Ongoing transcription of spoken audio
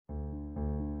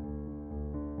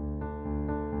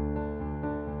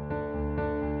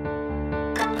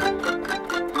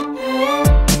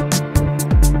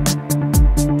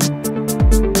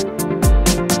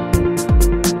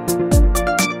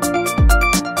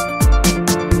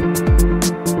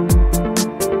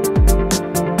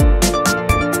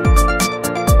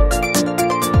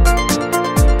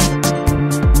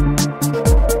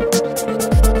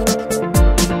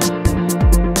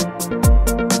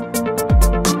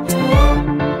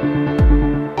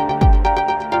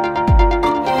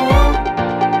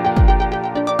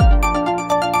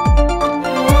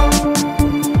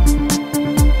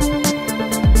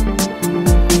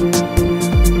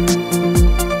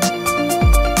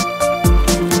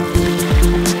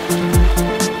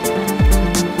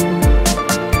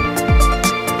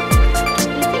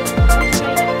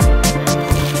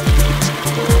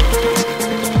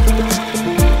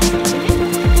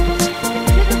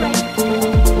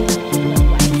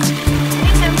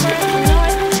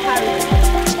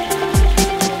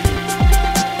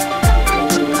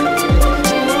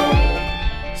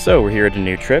So we're here at a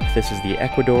new trip. This is the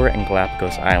Ecuador and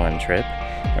Galapagos Island trip,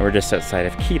 and we're just outside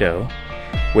of Quito,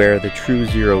 where the true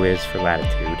zero is for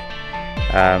latitude.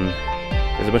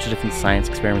 There's a bunch of different science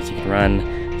experiments you can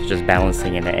run, such as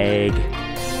balancing an egg,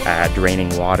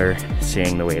 draining water,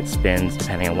 seeing the way it spins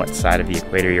depending on what side of the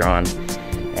equator you're on.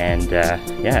 And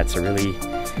yeah, it's a really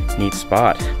neat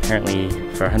spot. Apparently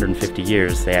for 150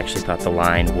 years they actually thought the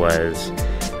line was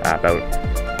about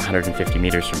 150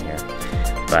 meters from here,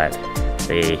 but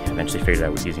they eventually figured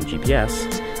out with using GPS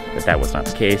that that was not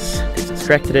the case. They just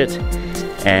corrected it,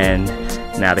 and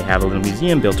now they have a little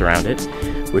museum built around it,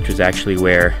 which was actually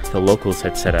where the locals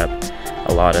had set up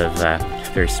a lot of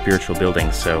very spiritual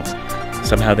buildings, so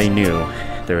somehow they knew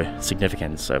the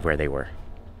significance of where they were.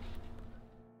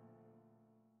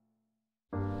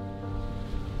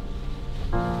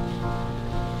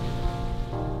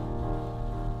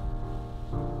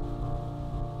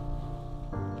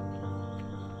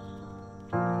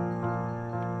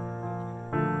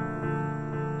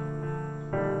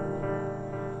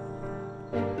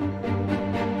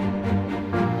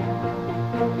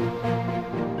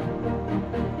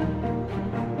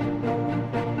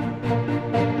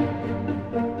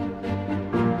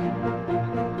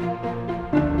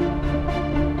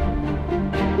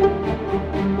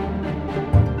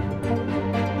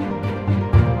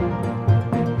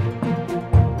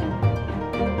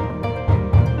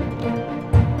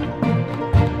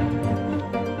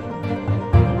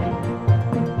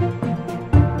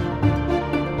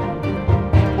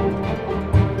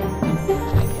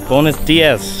 Buenos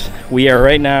dias! We are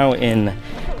right now in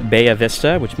Bella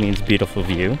Vista, which means beautiful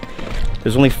view.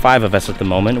 There's only 5 of us at the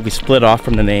moment. We split off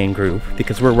from the main group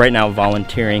because we're right now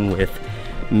volunteering with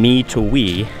Me to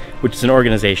We, which is an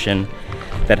organization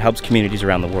that helps communities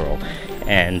around the world.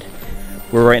 And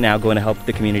we're right now going to help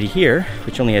the community here,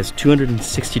 which only has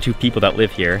 262 people that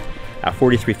live here,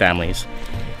 43 families.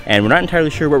 And we're not entirely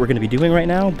sure what we're going to be doing right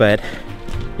now, but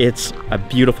it's a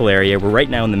beautiful area. We're right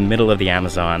now in the middle of the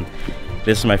Amazon.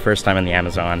 This is my first time in the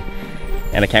Amazon,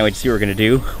 and I can't wait to see what we're gonna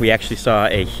do. We actually saw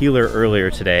a healer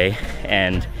earlier today,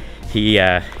 and he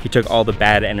took all the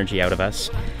bad energy out of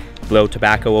us. Blow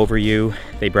tobacco over you,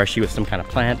 they brush you with some kind of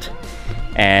plant,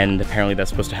 and apparently that's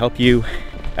supposed to help you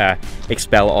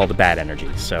expel all the bad energy.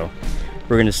 So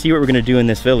we're gonna see what we're gonna do in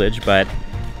this village, but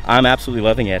I'm absolutely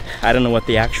loving it. I don't know what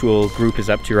the actual group is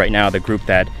up to right now, the group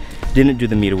that didn't do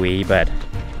the Me to We, but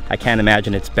I can't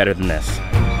imagine it's better than this.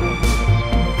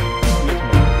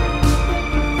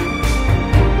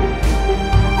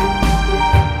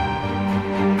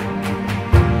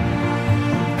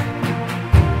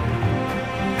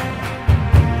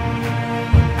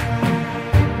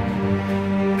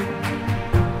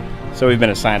 So we've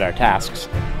been assigned our tasks.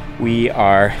 We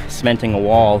are cementing a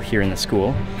wall here in the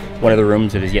school. One of the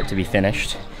rooms that is yet to be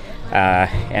finished.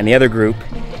 And the other group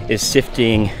is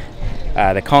sifting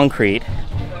the concrete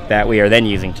that we are then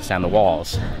using to sand the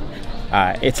walls.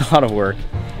 It's a lot of work.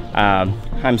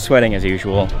 I'm sweating as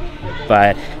usual,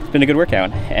 but it's been a good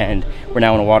workout. And we're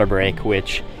now on a water break,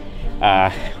 which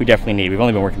we definitely need. We've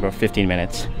only been working about 15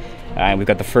 minutes. We've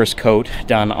got the first coat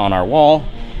done on our wall.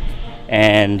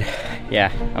 And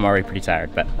yeah, I'm already pretty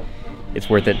tired, but it's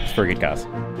worth it. It's for a good cause.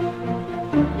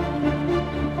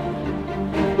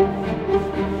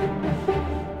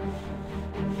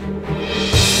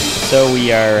 So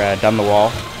we are done the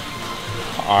wall.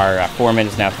 Our foreman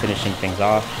is now finishing things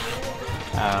off.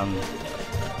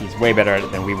 He's way better at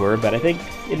it than we were, but I think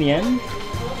in the end,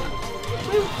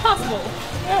 we were passable,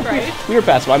 right? We were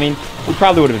passable. I mean, we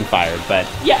probably would have been fired, but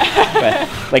yeah,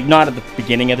 but like not at the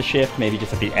beginning of the shift, maybe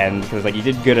just at the end, because like you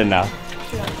did good enough.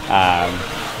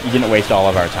 You didn't waste all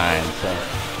of our time. So,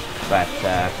 but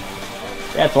yeah,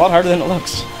 it's a lot harder than it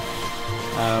looks.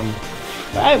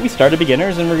 We started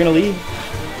beginners, and we're gonna leave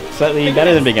slightly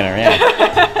better than beginner.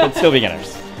 Yeah, but still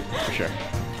beginners for sure.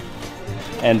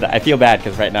 And I feel bad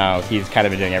because right now he's kind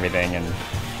of been doing everything, and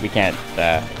we can't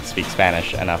speak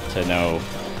Spanish enough to know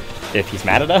if he's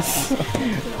mad at us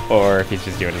or if he's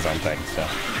just doing his own thing. So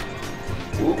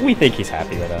we think he's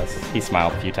happy with us. He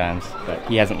smiled a few times, but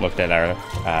he hasn't looked at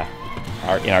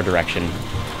in our direction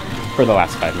for the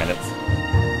last 5 minutes.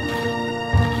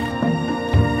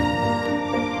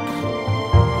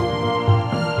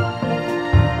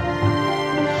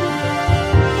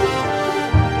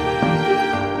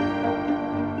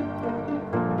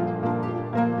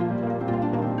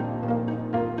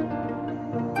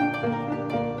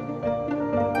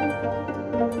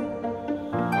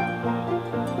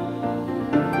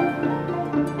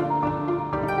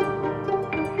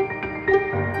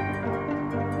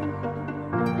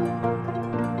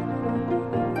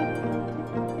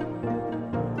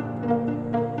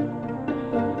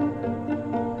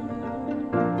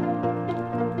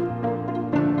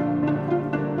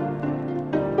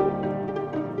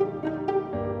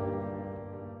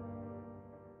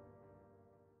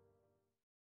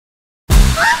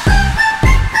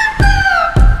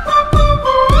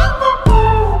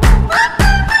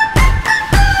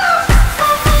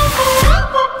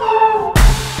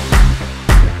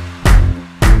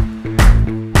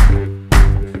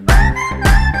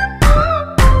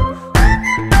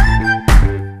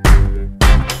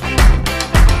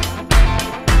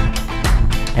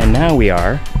 we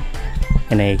are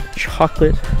in a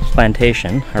chocolate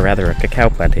plantation, or rather a cacao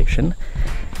plantation,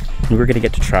 and we're gonna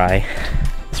get to try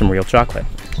some real chocolate,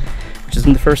 which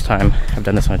isn't the first time I've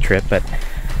done this on a trip, but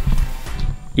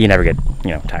you never get, you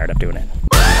know, tired of doing it.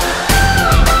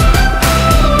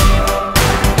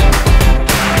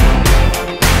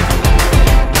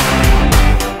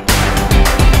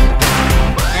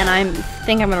 And I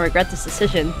think I'm gonna regret this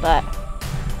decision, but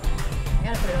I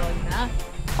gotta put it all in that.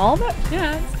 all of it?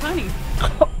 Yeah, it's tiny.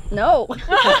 No.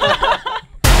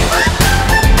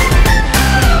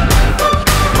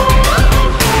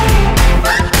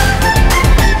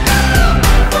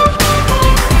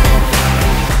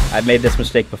 I've made this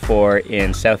mistake before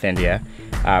in South India.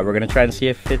 We're gonna try and see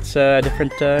if it's a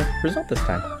different result this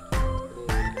time.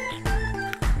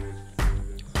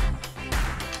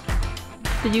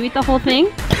 Did you eat the whole thing?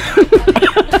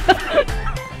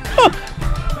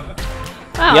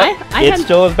 Wow, Yep, I it's had,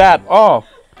 still as bad. Oh,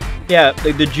 yeah,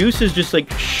 the juices just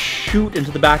like shoot into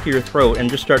the back of your throat and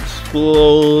just start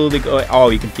slowly going. Oh,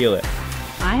 you can feel it.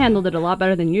 I handled it a lot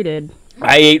better than you did.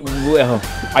 I ate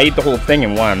the whole thing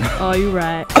in one. Oh, you're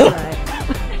right. You're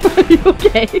right. Are you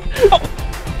okay?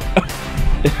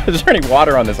 Is there any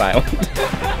water on this island?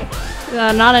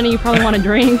 Not any you probably want to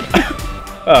drink.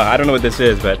 Oh, I don't know what this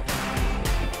is, but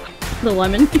The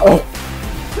lemon. oh,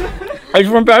 I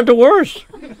just went back to worse.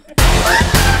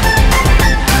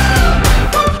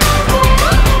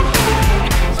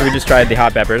 So we just tried the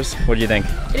hot peppers. What do you think?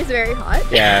 It is very hot.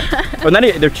 Yeah. Well,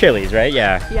 they're chilies, right?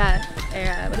 Yeah.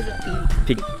 Yeah. What is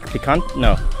it? Picant?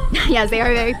 No. Yes, they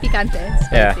are very picante.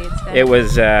 Spicy. Yeah. It's very- It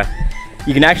was.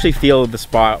 You can actually feel the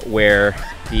spot where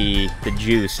the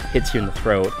juice hits you in the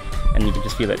throat, and you can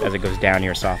just feel it as it goes down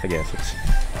your esophagus.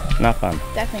 It's not fun.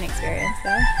 Definitely an experience,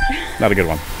 though. Not a good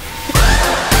one.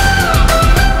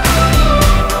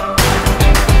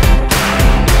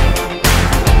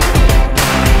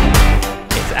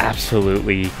 It's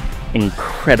absolutely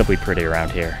incredibly pretty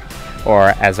around here, or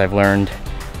as I've learned,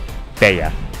 bella,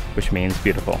 which means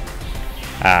beautiful.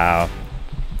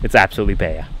 It's absolutely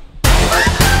bella.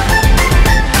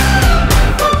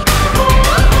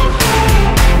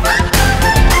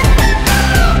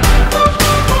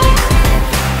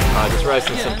 Just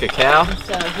roasting some cacao.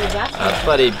 It's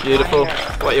bloody beautiful.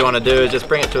 What you want to do is just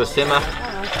bring it to a simmer,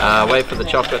 wait for the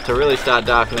chocolate to really start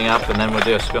darkening up, and then we're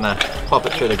just going to pop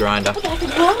it through the grinder.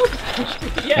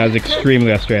 That was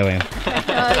extremely Australian.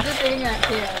 I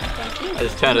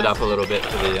just turned it up a little bit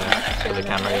for the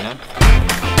camera, you know.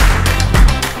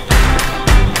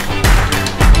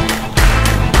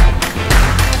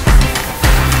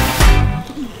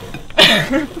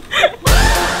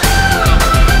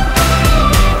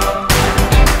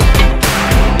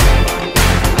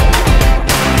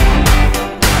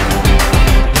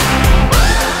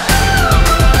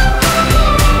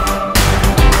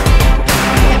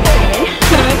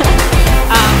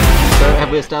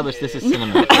 We established this is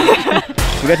cinnamon. We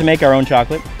got to make our own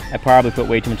chocolate. I probably put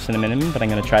way too much cinnamon in, but I'm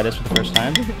going to try this for the first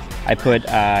time. I put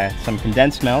some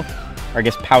condensed milk, or I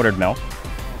guess powdered milk,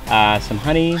 some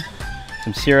honey,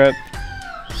 some syrup,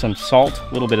 some salt, a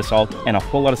little bit of salt, and a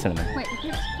whole lot of cinnamon. Wait,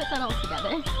 you put that all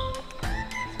together.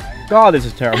 God, this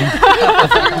is terrible. One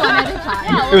at a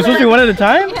time. It was supposed to be one at a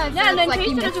time? Yeah, so and then it's like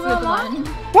taste you it as mix a real with mom. one.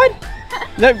 What?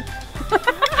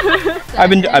 I've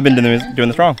been doing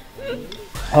this wrong.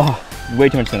 Oh, way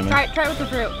too much cinnamon. Try it with the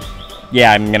fruit.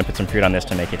 Yeah, I'm gonna put some fruit on this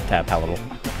to make it palatable.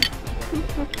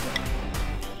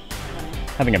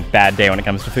 Having a bad day when it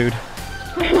comes to food.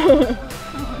 This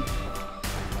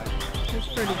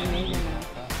fruit is amazing now.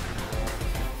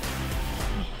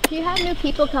 Do you have new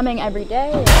people coming every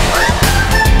day?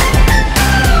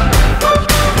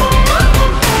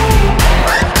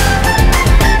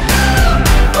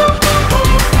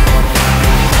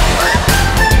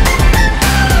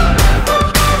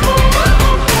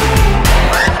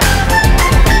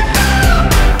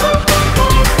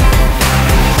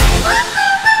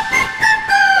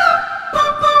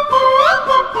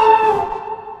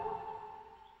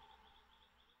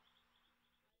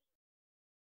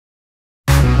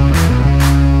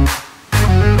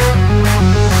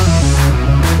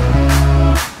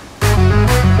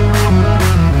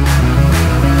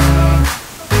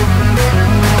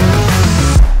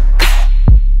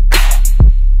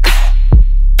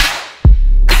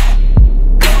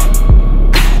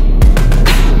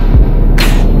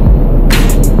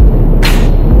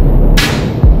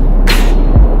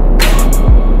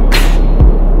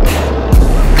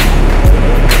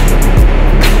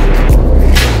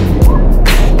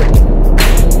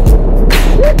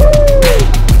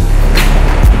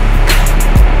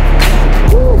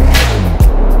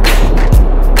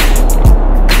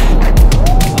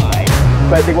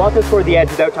 us toward the edge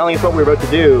without telling us what we were about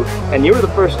to do, and you were the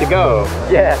first to go.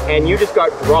 Yeah. And you just got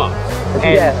dropped.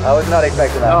 And yeah, I was not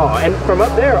expecting that. Oh, and from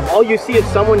up there, all you see is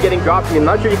someone getting dropped. I'm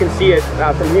not sure you can see it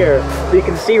from here, but you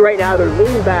can see right now they're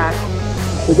leaning back.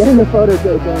 They're getting the photo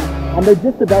taken, and they're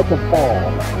just about to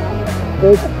fall.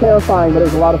 It's terrifying, but it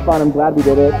was a lot of fun. I'm glad we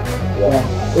did it. Yeah.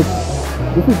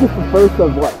 This is just the first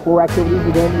of, what, 4 activities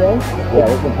we're doing today? Yeah,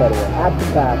 it's incredible.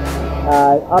 Absolutely packed.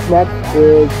 Up next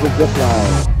is the zip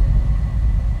line.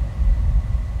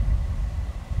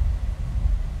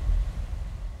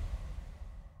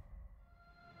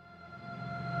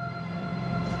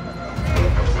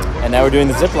 And now we're doing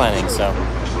the zip lining, so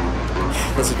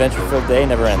this adventure-filled day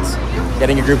never ends.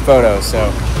 Getting a group photo, so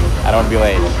I don't want to be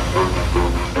late.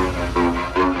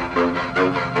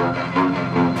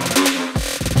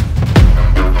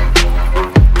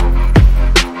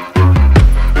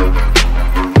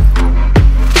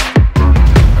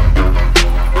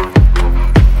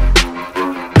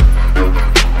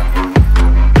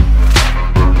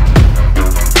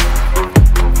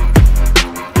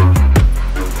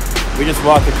 We just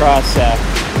walked across a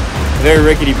very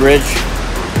rickety bridge.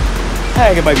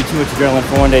 I think it might be too much adrenaline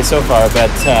for one day so far, but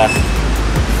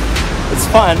it's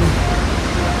fun.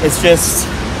 It's just,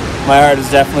 my heart is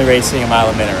definitely racing a mile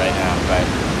a minute right now, but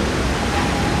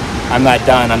I'm not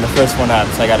done. I'm the first one up,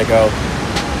 so I gotta go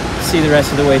see the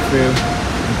rest of the way through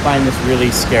and find this really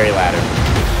scary ladder.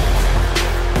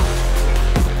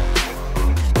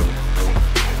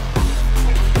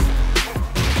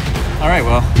 All right,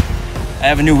 well, I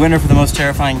have a new winner for the most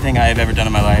terrifying thing I have ever done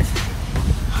in my life.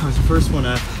 I was the first one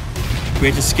up. We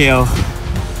had to scale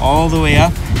all the way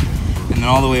up and then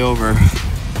all the way over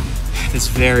this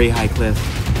very high cliff.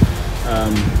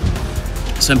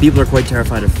 Some people are quite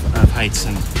terrified of heights,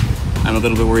 and I'm a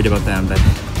little bit worried about them, but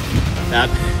that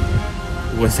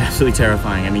was absolutely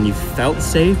terrifying. I mean, you felt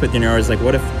safe, but then you're always like,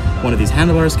 what if one of these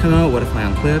handlebars come out? What if I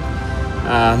unclip?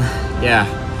 Yeah,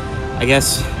 I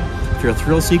guess if you're a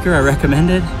thrill seeker, I recommend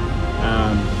it.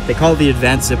 They call it the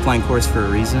advanced zipline course for a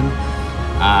reason.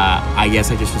 I guess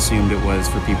I just assumed it was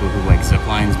for people who like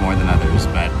ziplines more than others,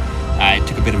 but it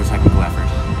took a bit of a technical effort.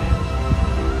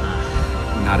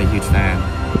 Not a huge fan.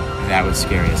 That was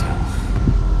scary as hell.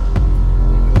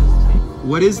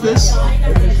 What is this?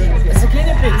 It's a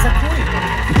guinea pig, it's a coin.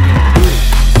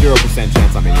 0%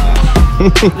 chance I'm eating that.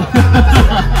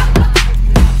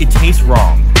 It tastes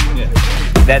wrong. Yeah.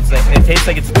 That's like, it tastes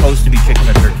like it's supposed to be chicken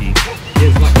or turkey.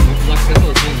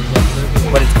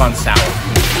 But it's gone sour.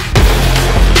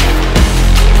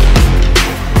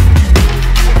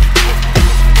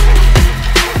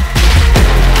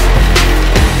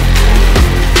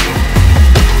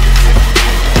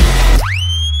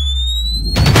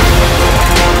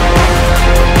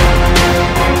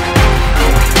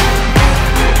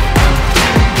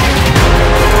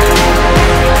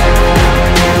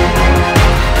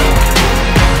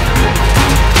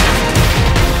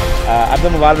 I've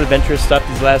done a lot of adventurous stuff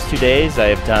these last 2 days. I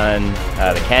have done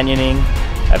the canyoning,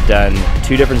 I've done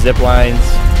 2 different zip lines,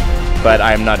 but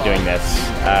I'm not doing this.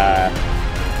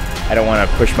 I don't want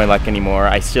to push my luck anymore.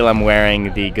 I still am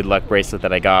wearing the good luck bracelet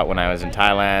that I got when I was in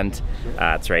Thailand.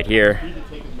 It's right here.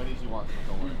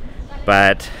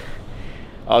 But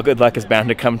all good luck is bound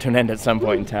to come to an end at some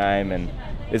point in time, and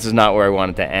this is not where I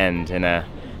wanted to end, in a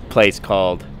place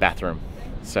called Bathroom.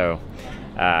 So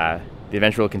the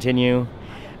adventure will continue.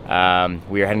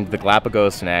 We are heading to the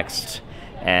Galapagos next,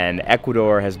 and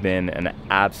Ecuador has been an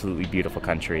absolutely beautiful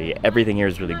country. Everything here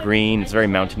is really green, it's very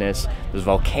mountainous, there's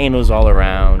volcanoes all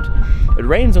around. It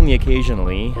rains only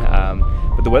occasionally,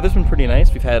 but the weather's been pretty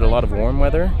nice. We've had a lot of warm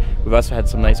weather. We've also had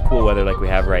some nice cool weather like we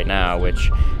have right now,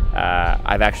 which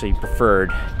I've actually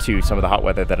preferred to some of the hot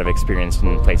weather that I've experienced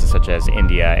in places such as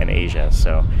India and Asia.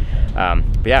 So,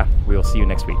 but yeah, we will see you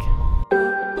next week.